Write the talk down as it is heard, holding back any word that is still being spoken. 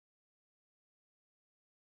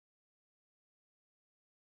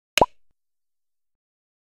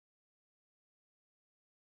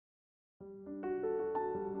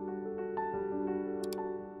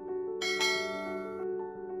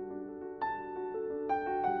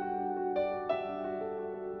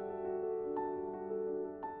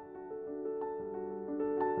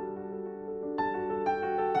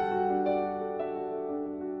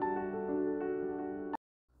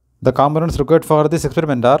The components required for this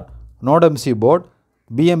experiment are Node MCU board,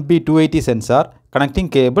 BMP280 sensor, connecting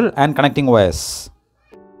cable and connecting wires.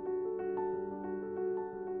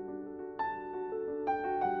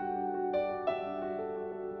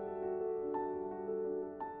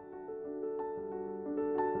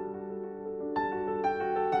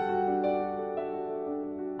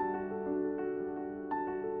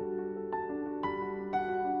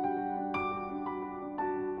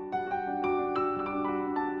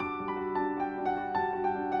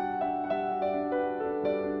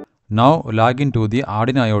 Now log in to the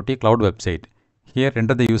Arduino IoT Cloud website. Here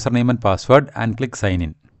enter the username and password and click sign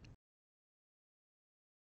in.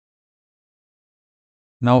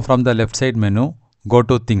 Now from the left side menu, go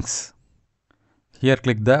to Things. Here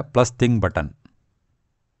click the plus thing button.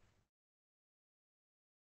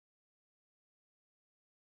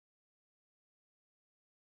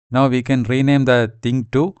 Now we can rename the thing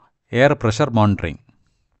to air pressure monitoring.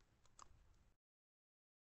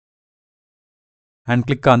 And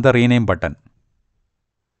click on the rename button.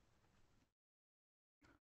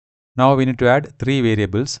 Now we need to add 3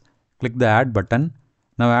 variables. Click the add button.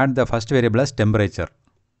 Now add the first variable as temperature.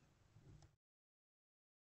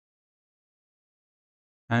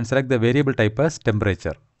 And select the variable type as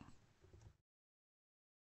temperature.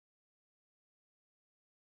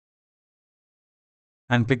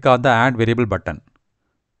 And click on the add variable button.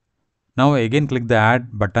 Now again click the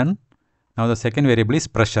add button. Now the second variable is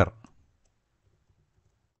pressure.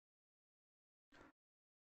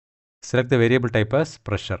 Select the variable type as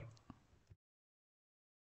pressure.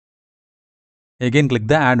 Again click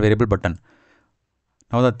the add variable button.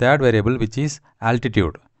 Now the third variable, which is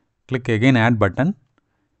altitude. Click again add button.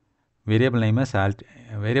 Variable name is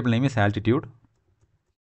altitude.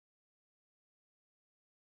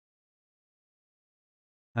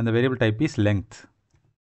 And the variable type is length.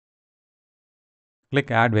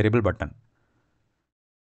 Click add variable button.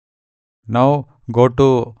 Now go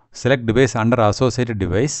to select device under associated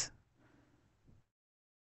device.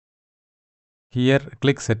 Here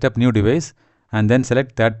click setup new device and then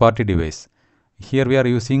select third party device. Here we are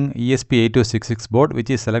using ESP8266 board, which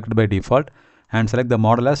is selected by default, and select the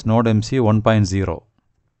model as Node MCU 1.0.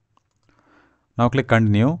 Now click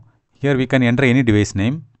continue. Here we can enter any device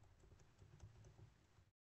name.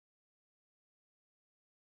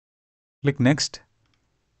 Click next.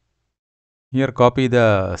 Here copy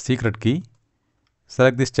the secret key.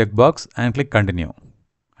 Select this checkbox and click continue.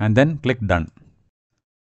 And then click done.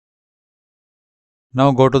 Now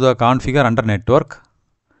go to the configure under network.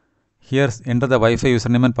 Here enter the Wi-Fi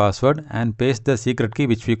username and password and paste the secret key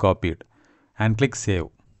which we copied. And click save.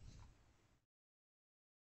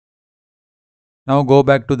 Now go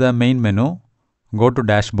back to the main menu. Go to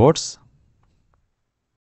dashboards.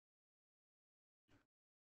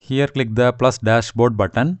 Here click the plus dashboard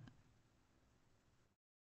button.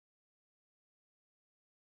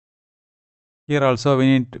 Here also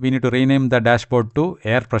we need to rename the dashboard to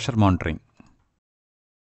air pressure monitoring.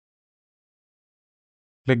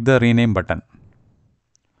 Click the rename button.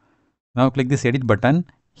 Now click this edit button.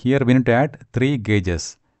 Here we need to add 3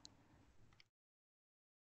 gauges.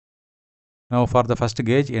 Now for the first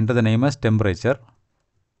gauge, enter the name as temperature.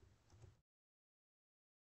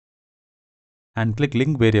 And click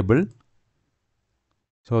link variable.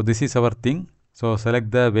 So this is our thing. So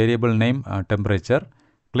select the variable name temperature.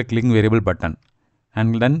 Click link variable button.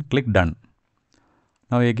 And then click done.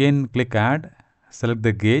 Now again click add. Select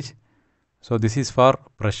the gauge. So this is for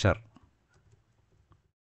pressure.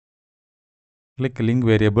 Click link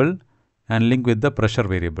variable and link with the pressure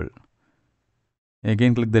variable.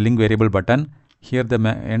 Again click the link variable button. Here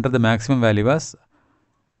enter the maximum value as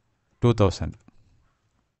 2000.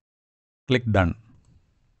 Click done.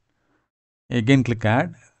 Again click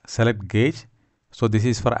add. Select gauge. So this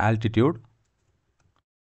is for altitude.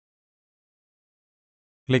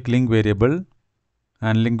 Click link variable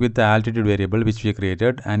and link with the altitude variable which we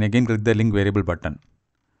created, and again click the link variable button.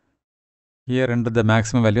 Here enter the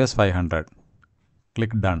maximum value as 500.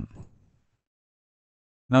 Click done.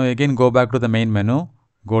 Now again go back to the main menu.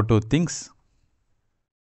 Go to things.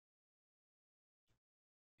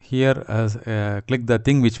 Here click the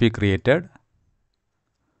thing which we created.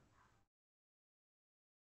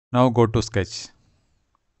 Now go to sketch.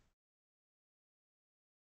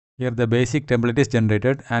 Here the basic template is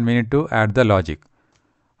generated and we need to add the logic.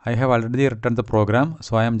 I have already written the program,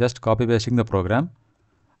 so I am just copy pasting the program.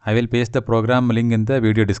 I will paste the program link in the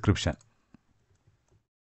video description.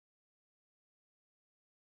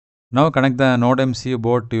 Now connect the Node MCU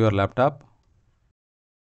board to your laptop.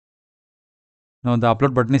 Now the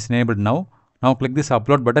upload button is enabled now. Now click this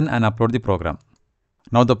upload button and upload the program.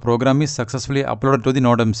 Now the program is successfully uploaded to the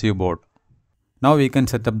NodeMCU board. Now we can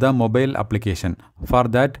set up the mobile application. For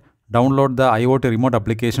that, download the IoT remote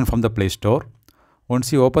application from the Play Store.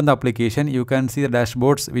 Once you open the application, you can see the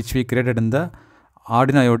dashboards which we created in the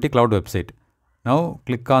Arduino IoT Cloud website. Now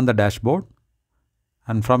click on the dashboard,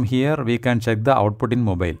 and from here we can check the output in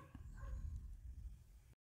mobile.